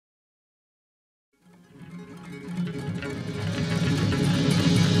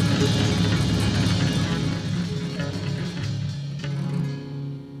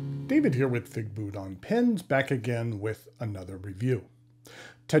David here with Figboot on Pens, back again with another review.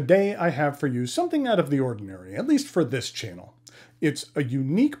 Today I have for you something out of the ordinary, at least for this channel. It's a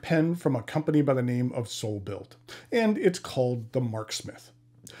unique pen from a company by the name of Soul Built, and it's called the Marksmith.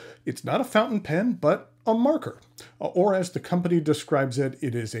 It's not a fountain pen, but a marker, or as the company describes it,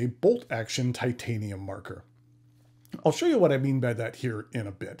 it is a bolt-action titanium marker. I'll show you what I mean by that here in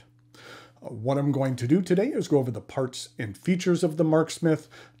a bit. What I'm going to do today is go over the parts and features of the Marksmith,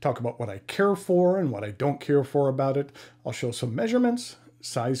 talk about what I care for and what I don't care for about it. I'll show some measurements,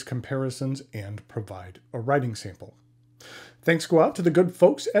 size comparisons, and provide a writing sample. Thanks go out to the good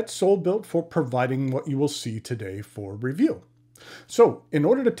folks at Soul Built for providing what you will see today for review. So, in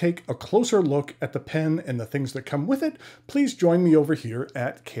order to take a closer look at the pen and the things that come with it, please join me over here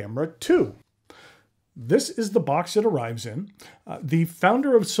at camera 2. This is the box it arrives in. The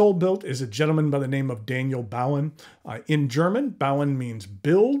founder of Soul Built is a gentleman by the name of Daniel Bowen. In German, Bowen means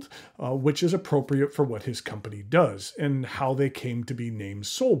build, which is appropriate for what his company does and how they came to be named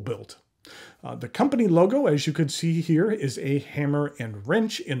Soul Built. The company logo, as you can see here, is a hammer and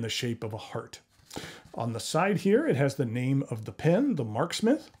wrench in the shape of a heart. On the side here, it has the name of the pen, the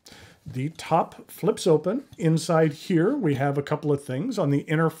Marksmith. The top flips open. Inside here, we have a couple of things. On the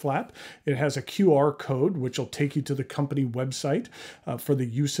inner flap, it has a QR code, which will take you to the company website for the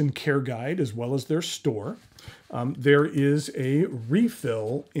use and care guide, as well as their store. There is a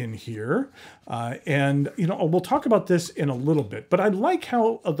refill in here, and we'll talk about this in a little bit, but I like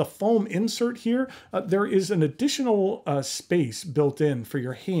how the foam insert here, there is an additional space built in for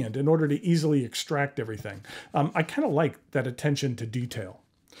your hand in order to easily extract everything. I kind of like that attention to detail.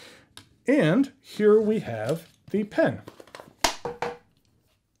 And here we have the pen.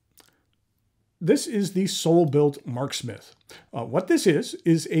 This is the Soul Built Marksmith. What this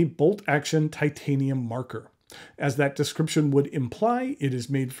is a bolt-action titanium marker. As that description would imply, it is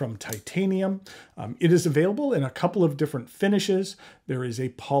made from titanium. It is available in a couple of different finishes. There is a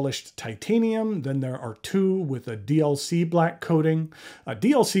polished titanium, then there are two with a DLC black coating.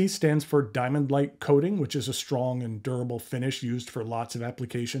 DLC stands for diamond-like coating, which is a strong and durable finish used for lots of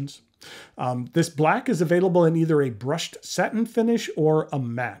applications. This black is available in either a brushed satin finish or a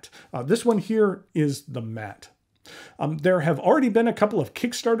matte. This one here is the matte. There have already been a couple of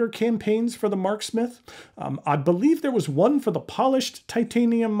Kickstarter campaigns for the Marksmith. I believe there was one for the polished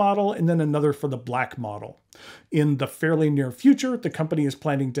titanium model and then another for the black model. In the fairly near future, the company is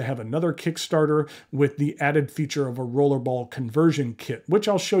planning to have another Kickstarter with the added feature of a rollerball conversion kit, which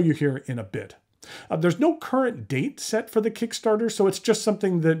I'll show you here in a bit. There's no current date set for the Kickstarter, so it's just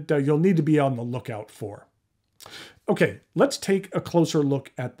something that you'll need to be on the lookout for. Okay, let's take a closer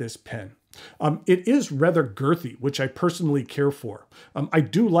look at this pen. It is rather girthy, which I personally care for. I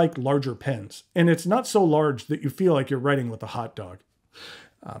do like larger pens, and it's not so large that you feel like you're writing with a hot dog.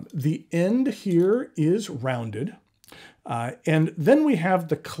 The end here is rounded, and then we have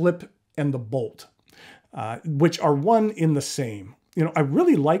the clip and the bolt, which are one in the same. I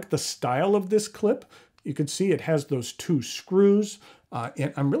really like the style of this clip. You can see it has those two screws,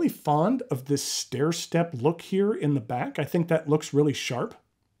 and I'm really fond of this stair-step look here in the back. I think that looks really sharp.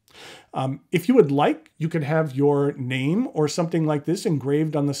 If you would like, you could have your name or something like this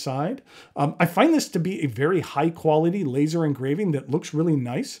engraved on the side. I find this to be a very high-quality laser engraving that looks really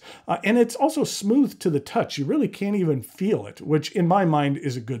nice, and it's also smooth to the touch. You really can't even feel it, which in my mind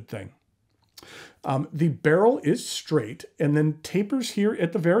is a good thing. The barrel is straight and then tapers here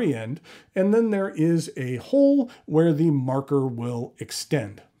at the very end, and then there is a hole where the marker will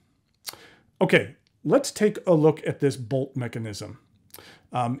extend. Okay, let's take a look at this bolt mechanism.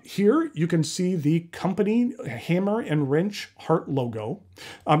 Here you can see the company hammer and wrench heart logo.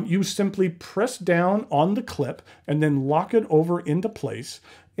 You simply press down on the clip and then lock it over into place.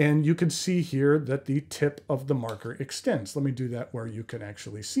 And you can see here that the tip of the marker extends. Let me do that where you can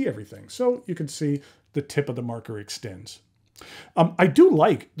actually see everything. So you can see the tip of the marker extends. I do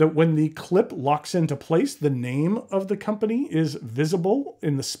like that when the clip locks into place, the name of the company is visible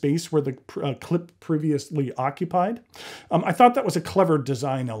in the space where the clip previously occupied. I thought that was a clever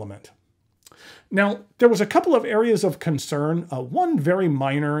design element. Now, there was a couple of areas of concern, one very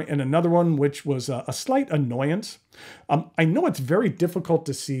minor and another one which was a slight annoyance. I know it's very difficult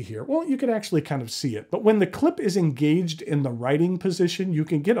to see here. Well, you can actually kind of see it, but when the clip is engaged in the writing position, you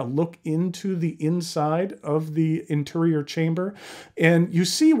can get a look into the inside of the interior chamber, and you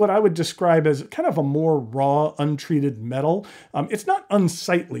see what I would describe as kind of a more raw, untreated metal. It's not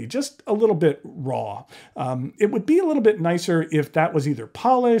unsightly, just a little bit raw. It would be a little bit nicer if that was either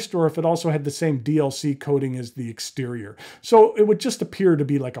polished or if it also had the same DLC coating as the exterior. So it would just appear to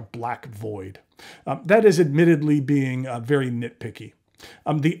be like a black void. That is admittedly being very nitpicky.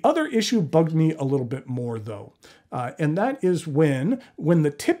 The other issue bugged me a little bit more though, and that is when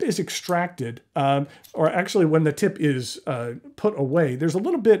the tip is extracted, or actually when the tip is put away, there's a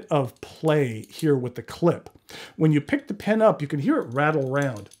little bit of play here with the clip. When you pick the pen up, you can hear it rattle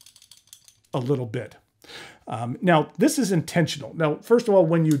around a little bit. Now, this is intentional. Now, first of all,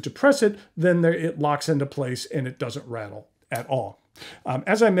 when you depress it, then it locks into place and it doesn't rattle at all.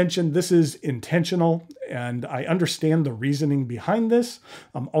 As I mentioned, this is intentional, and I understand the reasoning behind this.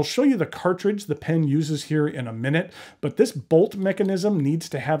 I'll show you the cartridge the pen uses here in a minute, but this bolt mechanism needs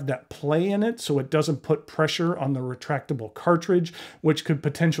to have that play in it so it doesn't put pressure on the retractable cartridge, which could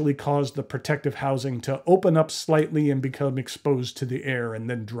potentially cause the protective housing to open up slightly and become exposed to the air and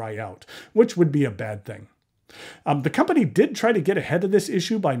then dry out, which would be a bad thing. The company did try to get ahead of this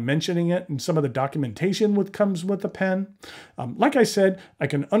issue by mentioning it in some of the documentation that comes with the pen. Like I said, I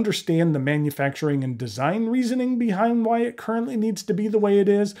can understand the manufacturing and design reasoning behind why it currently needs to be the way it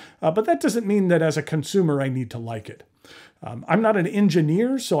is, but that doesn't mean that as a consumer I need to like it. I'm not an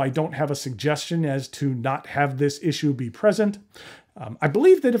engineer, so I don't have a suggestion as to not have this issue be present. I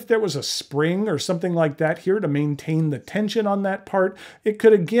believe that if there was a spring or something like that here to maintain the tension on that part, it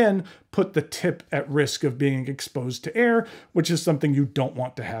could again put the tip at risk of being exposed to air, which is something you don't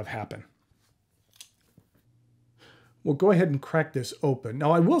want to have happen. We'll go ahead and crack this open.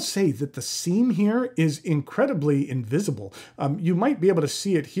 Now, I will say that the seam here is incredibly invisible. You might be able to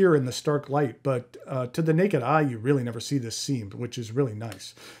see it here in the stark light, but to the naked eye, you really never see this seam, which is really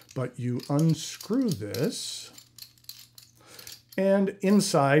nice. But you unscrew this, and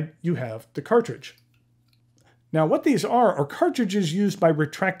inside you have the cartridge. Now, what these are cartridges used by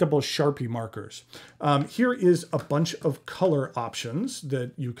retractable Sharpie markers. Here is a bunch of color options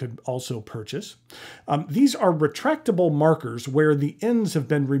that you could also purchase. These are retractable markers where the ends have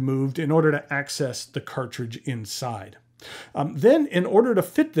been removed in order to access the cartridge inside. Then, in order to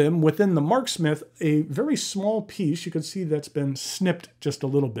fit them within the Marksmith, a very small piece, you can see that's been snipped just a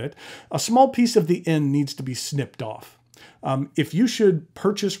little bit, a small piece of the end needs to be snipped off. If you should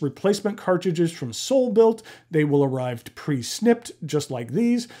purchase replacement cartridges from Soul Built, they will arrive pre-snipped, just like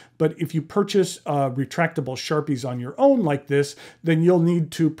these. But if you purchase retractable Sharpies on your own like this, then you'll need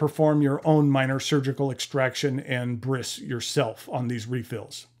to perform your own minor surgical extraction and bris yourself on these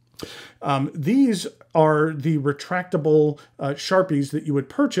refills. These are the retractable Sharpies that you would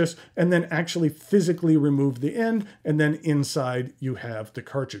purchase and then actually physically remove the end, and then inside you have the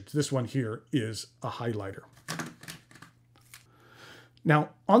cartridge. This one here is a highlighter. Now,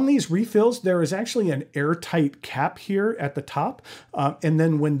 on these refills, there is actually an airtight cap here at the top. And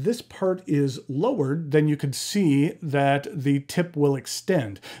then when this part is lowered, then you can see that the tip will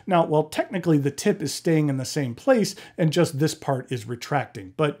extend. Now, well, technically the tip is staying in the same place and just this part is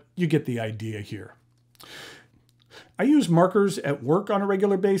retracting, but you get the idea here. I use markers at work on a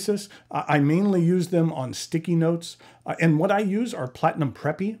regular basis. I mainly use them on sticky notes. And what I use are Platinum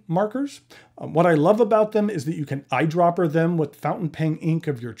Preppy markers. What I love about them is that you can eyedropper them with fountain pen ink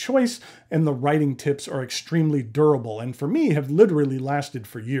of your choice, and the writing tips are extremely durable, and for me have literally lasted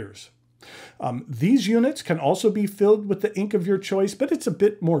for years. These units can also be filled with the ink of your choice, but it's a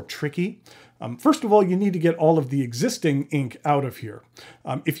bit more tricky. First of all, you need to get all of the existing ink out of here.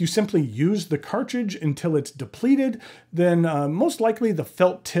 If you simply use the cartridge until it's depleted, then most likely the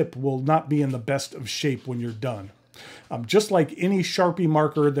felt tip will not be in the best of shape when you're done. Just like any Sharpie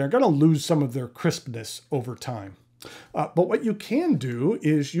marker, they're going to lose some of their crispness over time. But what you can do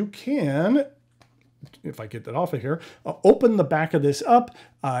is you can, if I get that off of here, open the back of this up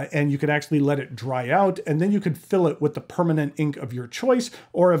and you could actually let it dry out, and then you could fill it with the permanent ink of your choice,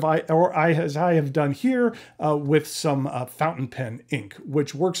 or as I have done here, with some fountain pen ink,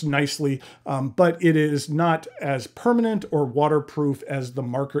 which works nicely, but it is not as permanent or waterproof as the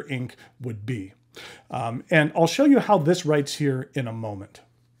marker ink would be. And I'll show you how this writes here in a moment.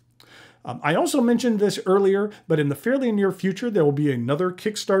 I also mentioned this earlier, but in the fairly near future, there will be another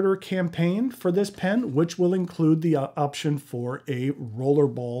Kickstarter campaign for this pen, which will include the option for a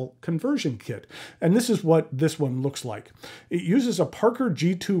rollerball conversion kit. And this is what this one looks like. It uses a Parker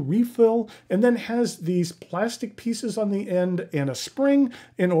G2 refill and then has these plastic pieces on the end and a spring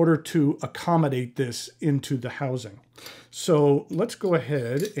in order to accommodate this into the housing. So let's go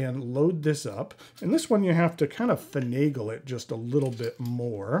ahead and load this up. And this one you have to kind of finagle it just a little bit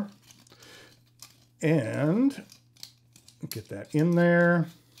more. And get that in there.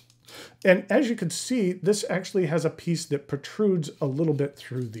 And as you can see, this actually has a piece that protrudes a little bit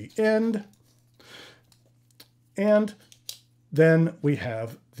through the end. And then we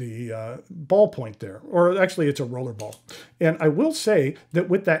have ball point there, or actually it's a roller ball. And I will say that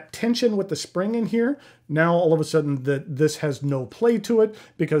with that tension with the spring in here, now all of a sudden this has no play to it,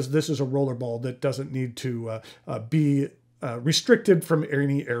 because this is a roller ball that doesn't need to be restricted from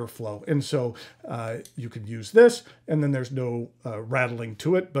any airflow. And so you could use this, and then there's no rattling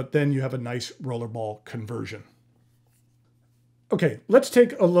to it, but then you have a nice rollerball conversion. Okay, let's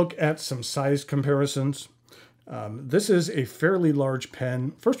take a look at some size comparisons. This is a fairly large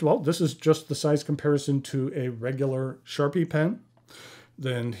pen. First of all, this is just the size comparison to a regular Sharpie pen.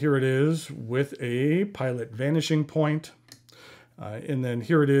 Then here it is with a Pilot Vanishing Point. And then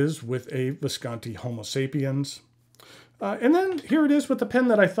here it is with a Visconti Homo Sapiens. And then here it is with the pen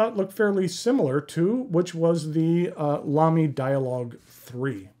that I thought looked fairly similar to, which was the Lamy Dialogue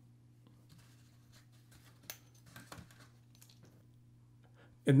 3.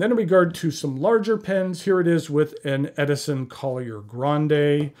 And then in regard to some larger pens, here it is with an Edison Collier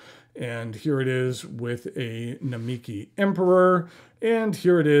Grande, and here it is with a Namiki Emperor, and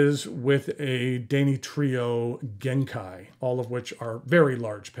here it is with a Dani Trio Genkai, all of which are very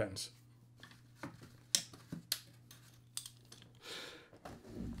large pens.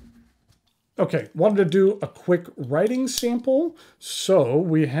 Okay, wanted to do a quick writing sample. So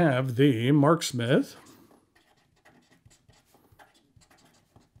we have the Marksmith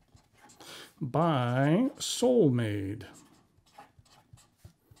by Soul Made.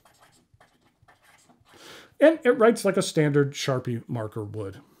 And it writes like a standard Sharpie marker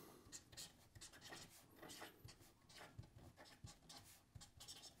would.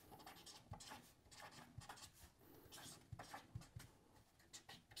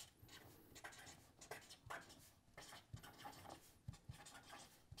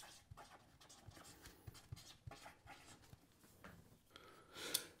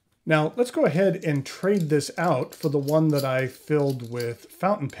 Now, let's go ahead and trade this out for the one that I filled with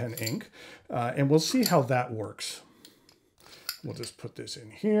fountain pen ink, and we'll see how that works. We'll just put this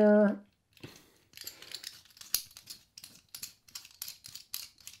in here.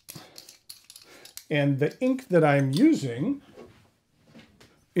 And the ink that I'm using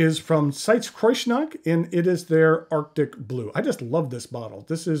is from Seitz Kreuznach, and it is their Arctic Blue. I just love this bottle.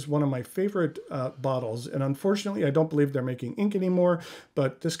 This is one of my favorite bottles, and unfortunately I don't believe they're making ink anymore,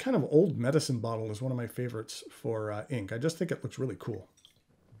 but this kind of old medicine bottle is one of my favorites for ink. I just think it looks really cool.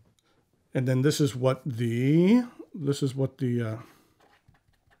 And then this is what the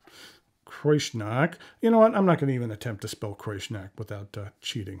Kreuznach, you know what, I'm not going to even attempt to spell Kreuznach without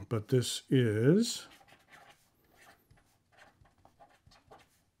cheating, but this is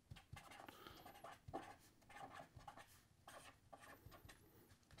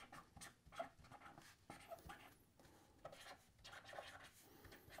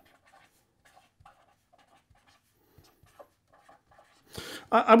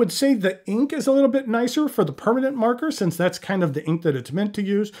I would say the ink is a little bit nicer for the permanent marker, since that's kind of the ink that it's meant to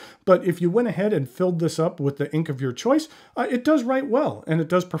use. But if you went ahead and filled this up with the ink of your choice, it does write well and it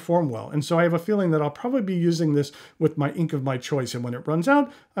does perform well. And so I have a feeling that I'll probably be using this with my ink of my choice. And when it runs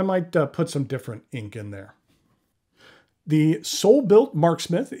out, I might put some different ink in there. The Soul Built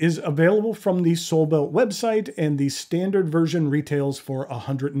Marksmith is available from the Soul Built website, and the standard version retails for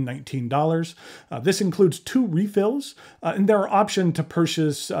 $119. This includes 2 refills, and there are options to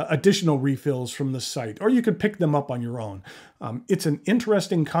purchase additional refills from the site, or you could pick them up on your own. It's an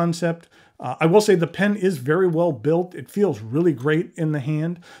interesting concept. I will say the pen is very well built. It feels really great in the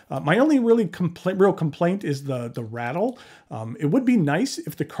hand. My only real complaint is the rattle. It would be nice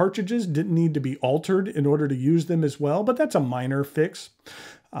if the cartridges didn't need to be altered in order to use them as well, but that's a minor fix.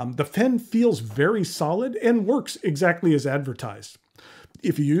 The pen feels very solid and works exactly as advertised.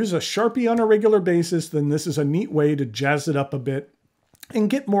 If you use a Sharpie on a regular basis, then this is a neat way to jazz it up a bit and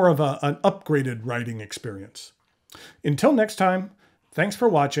get more of an upgraded writing experience. Until next time, thanks for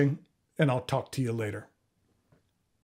watching, and I'll talk to you later.